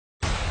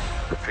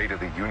The fate of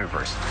the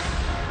universe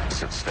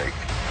is at stake.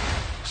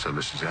 So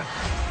this is it.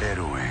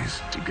 Héroes.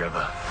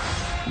 Together,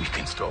 we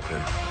can stop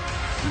him.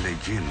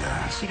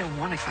 Leyendas. We don't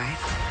want to fight,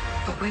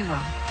 but we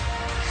will.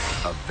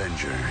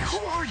 Avengers. Who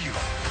are you?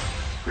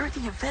 We're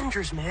the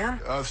Avengers, man.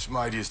 Earth's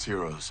mightiest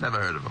heroes. Never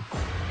heard of him.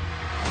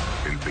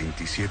 El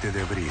 27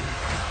 de abril.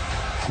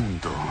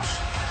 Juntos.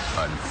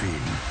 Al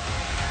fin.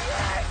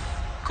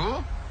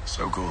 Cool?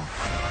 So cool.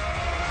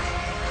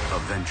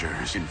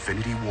 Avengers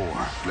Infinity War.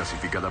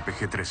 Clasificada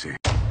PG-13.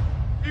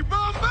 Y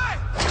Bombay!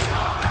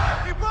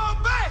 Y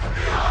Bombay!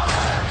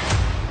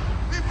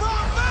 Y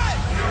Bombay!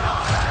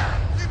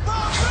 Y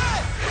Bombay!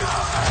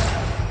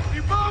 Y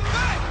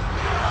Bombay!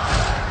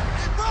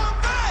 Y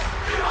Bombay!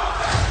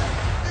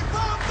 Y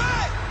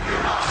Bombay!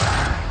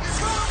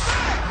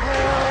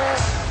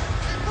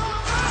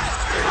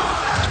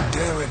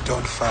 Today we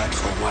don't fight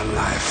for one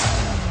life.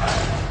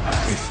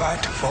 We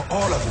fight for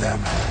all of them.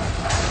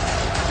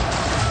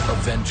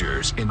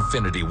 Avengers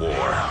Infinity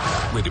War.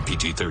 Rated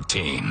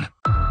PG-13.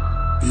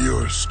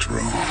 You're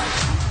strong.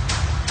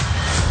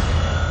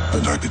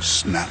 But I could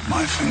snap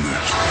my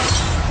fingers,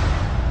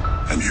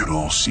 and you'd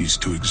all cease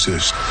to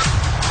exist.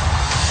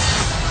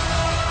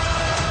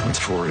 Went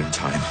forward in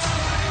time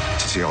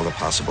to see all the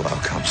possible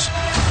outcomes.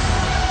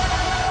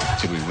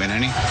 Did we win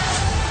any?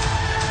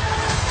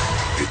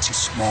 It's a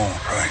small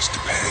price to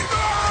pay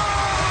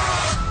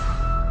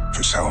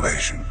for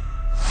salvation.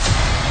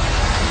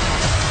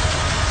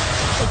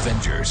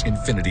 Avengers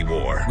Infinity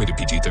War. Rated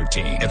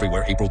PG-13.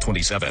 Everywhere April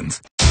 27th.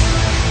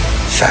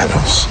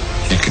 Thanos.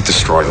 You could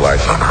destroy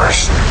life on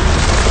Earth.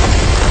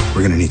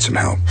 We're gonna need some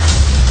help.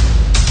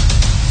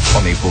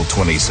 On April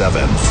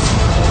 27th.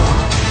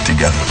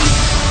 Together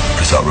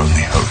is our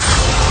only hope.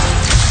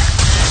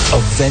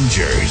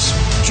 Avengers.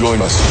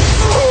 Join us.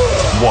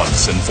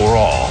 Once and for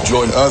all.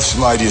 Join Earth's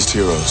mightiest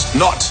heroes.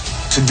 Not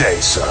today,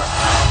 sir.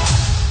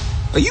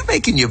 Are you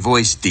making your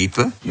voice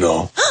deeper?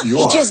 No.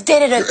 You just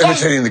did it again. You're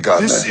imitating the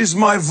god. This is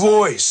my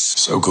voice.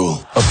 So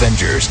cool.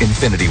 Avengers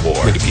Infinity War.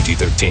 Rated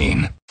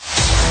PG-13.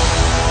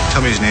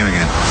 Tell me his name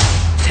again.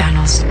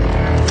 Thanos.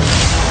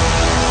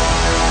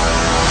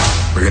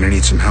 We're gonna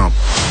need some help.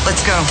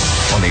 Let's go.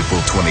 On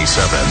April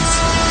 27th.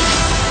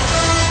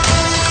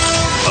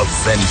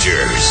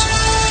 Avengers.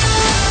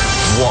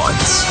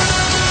 Once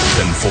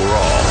and for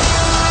all.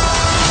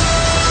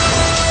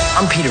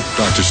 I'm Peter.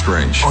 Doctor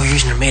Strange. Oh, you're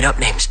using their made-up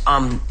names.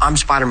 I'm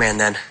Spider-Man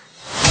then.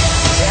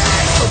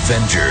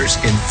 Avengers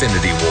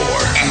Infinity War.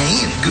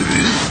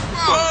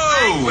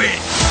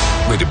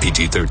 Whoa! Rated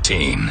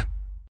PG-13.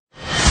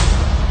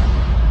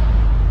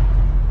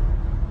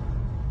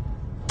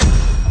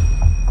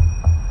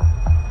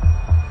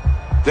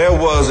 There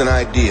was an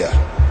idea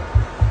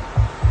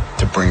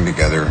To bring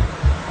together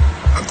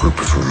a group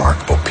of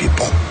remarkable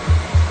people.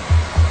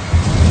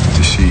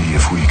 To see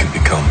if we could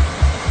become.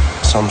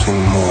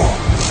 something more.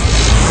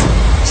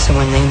 So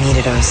when they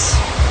needed us,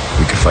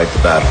 We could fight the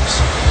battles.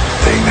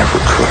 They never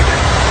could.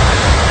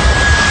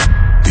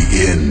 The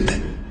end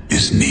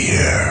is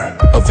near.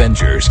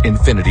 Avengers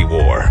Infinity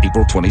War.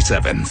 April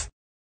 27th.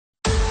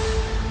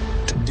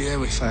 Today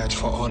we fight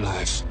for all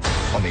life.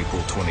 On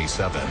April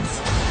 27th.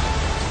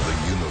 The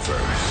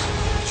universe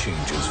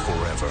changes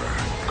forever.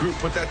 Groot,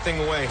 put that thing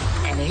away.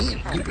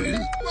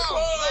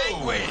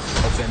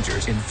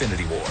 Avengers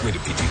Infinity War.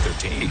 Rated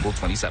PG-13. April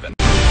 27th.